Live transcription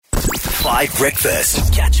5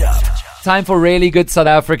 Breakfast. Catch up. Time for really good South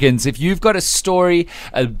Africans. If you've got a story,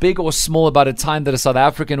 big or small, about a time that a South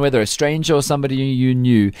African, whether a stranger or somebody you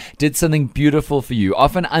knew, did something beautiful for you,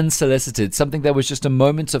 often unsolicited, something that was just a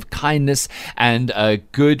moment of kindness and a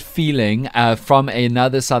good feeling from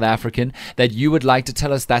another South African that you would like to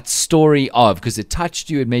tell us that story of, because it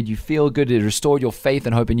touched you, it made you feel good, it restored your faith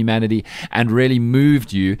and hope in humanity and really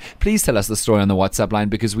moved you, please tell us the story on the WhatsApp line,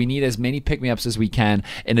 because we need as many pick-me-ups as we can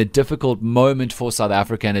in a difficult moment for South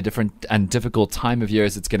Africa and a difficult time of year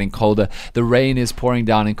as it's getting colder. The rain is pouring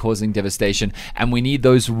down and causing devastation, and we need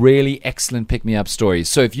those really excellent pick-me-up stories.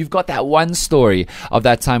 So if you've got that one story of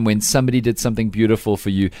that time when somebody did something beautiful for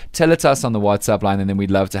you, tell it to us on the WhatsApp line, and then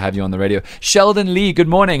we'd love to have you on the radio. Sheldon Lee, good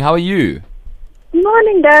morning. How are you?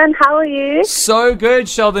 Morning, Dan. How are you? So good,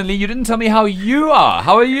 Sheldon Lee. You didn't tell me how you are.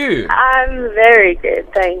 How are you? I'm very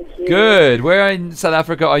good, thank you. Good. Where in South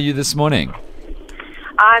Africa are you this morning?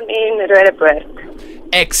 I'm in Roodepoort.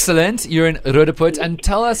 Excellent. You're in Roodepoort. And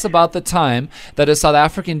tell us about the time that a South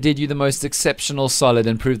African did you the most exceptional solid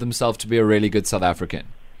and proved themselves to be a really good South African.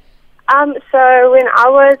 So when I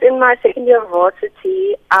was in my second year of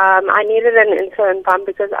varsity, I needed an insulin pump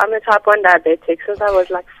because I'm a type 1 diabetic since I was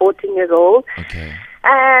like 14 years old. Okay.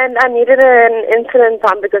 And I needed an insulin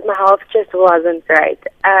pump because my health just wasn't great.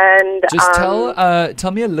 And just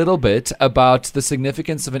tell me a little bit about the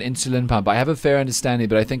significance of an insulin pump. I have a fair understanding,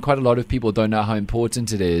 but I think quite a lot of people don't know how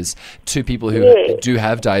important it is to people who do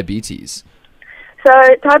have diabetes. So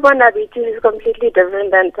type 1 diabetes is completely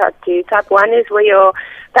different than type 2. Type 1 is where your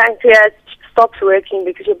pancreas stops working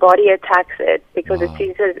because your body attacks it because it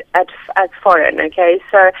sees it as foreign, okay?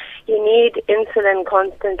 So you need insulin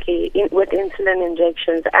constantly with insulin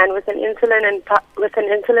injections, and with an insulin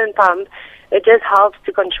pump, it just helps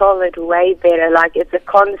to control it way better. Like it's a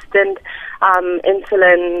constant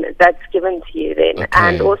insulin that's given to you then. Okay.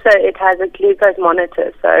 And also it has a glucose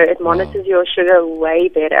monitor, so it monitors your sugar way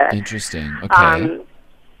better. Interesting. Okay.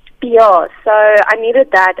 Yeah, so I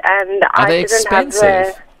needed that, and Are they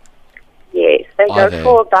expensive? Yes, they go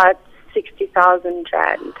for about 60,000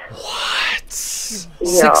 rand. What?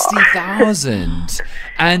 60,000?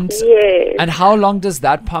 And yes. And how long does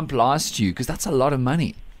that pump last you? Because that's a lot of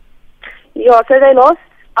money. Yeah, so they last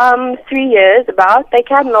 3 years about. They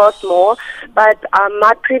can last more, but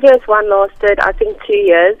my previous one lasted, I think, 2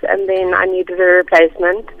 years, and then I needed a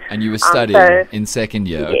replacement. And you were studying in second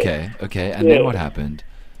year. Yes. Okay. And then what happened?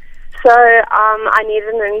 So I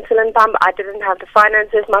needed an insulin pump. I didn't have the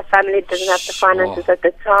finances. My family didn't have the finances at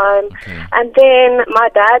the time. Okay. And then my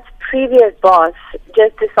dad's previous boss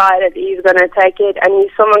just decided he's going to take it, and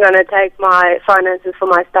he's someone going to take my finances for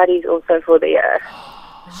my studies also for the year.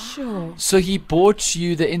 Sure. So he bought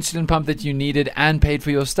you the insulin pump that you needed and paid for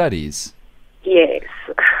your studies? Yes.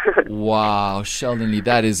 Wow, Sheldon Lee,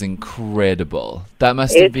 that is incredible. That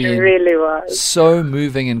must have been really was. So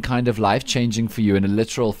moving and kind of life-changing for you in a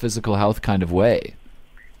literal physical health kind of way.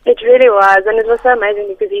 It really was, and it was so amazing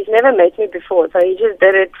because he's never met me before, so he just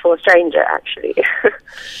did it for a stranger, actually.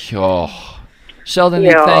 Sheldon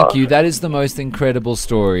Lee, thank you. That is the most incredible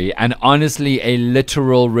story, and honestly, a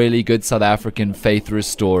literal, really good South African faith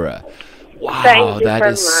restorer. Wow, that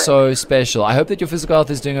is so special. I hope that your physical health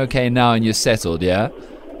is doing okay now and you're settled, yeah?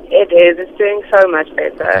 It is. It's doing so much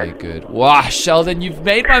better. Okay, good. Wow, Sheldon, you've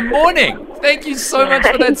made my morning. Thank you so much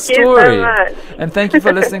for that story. Thank you so much. And thank you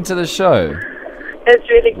for listening to the show. It's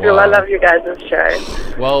really cool. I love you guys' show.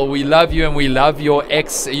 Well, we love you, and we love your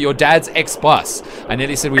dad's ex-boss. I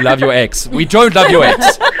nearly said we love your ex. We don't love your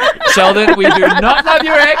ex. Sheldon, we do not love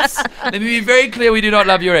your ex. Let me be very clear, we do not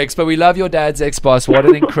love your ex, but we love your dad's ex-boss. What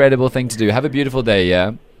an incredible thing to do. Have a beautiful day,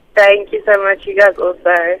 yeah? Thank you so much. You guys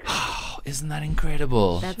also. Isn't that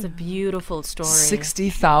incredible? That's a beautiful story.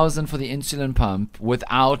 60,000 for the insulin pump.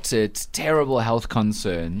 Without it, terrible health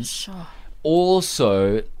concerns. Sure.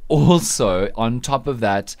 Also, on top of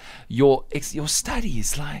that, your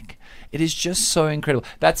studies, like, it is just so incredible.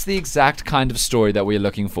 That's the exact kind of story that we're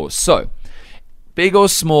looking for. So, big or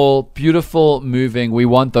small, beautiful, moving, we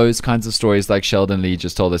want those kinds of stories like Sheldon Lee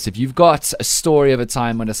just told us. If you've got a story of a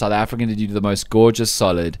time when a South African did you the most gorgeous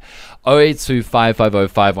solid,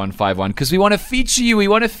 082-550-5151, because we want to feature you, we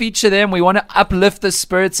want to feature them, we want to uplift the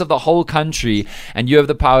spirits of the whole country, and you have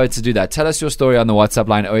the power to do that. Tell us your story on the WhatsApp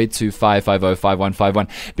line 082-550-5151,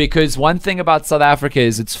 because one thing about South Africa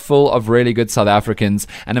is it's full of really good South Africans,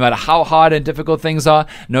 and no matter how hard and difficult things are,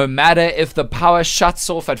 no matter if the power shuts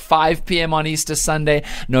off at 5 p.m. on Easter Sunday,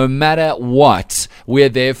 no matter what, we're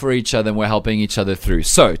there for each other and we're helping each other through.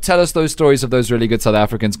 So tell us those stories of those really good South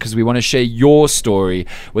Africans, because we want to share your story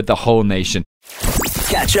with the whole nation.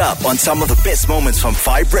 Catch up on some of the best moments from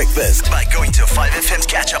 5 Breakfast by going to 5FM's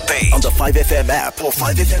catch-up page on the 5FM app or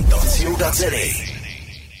 5FM.co.za.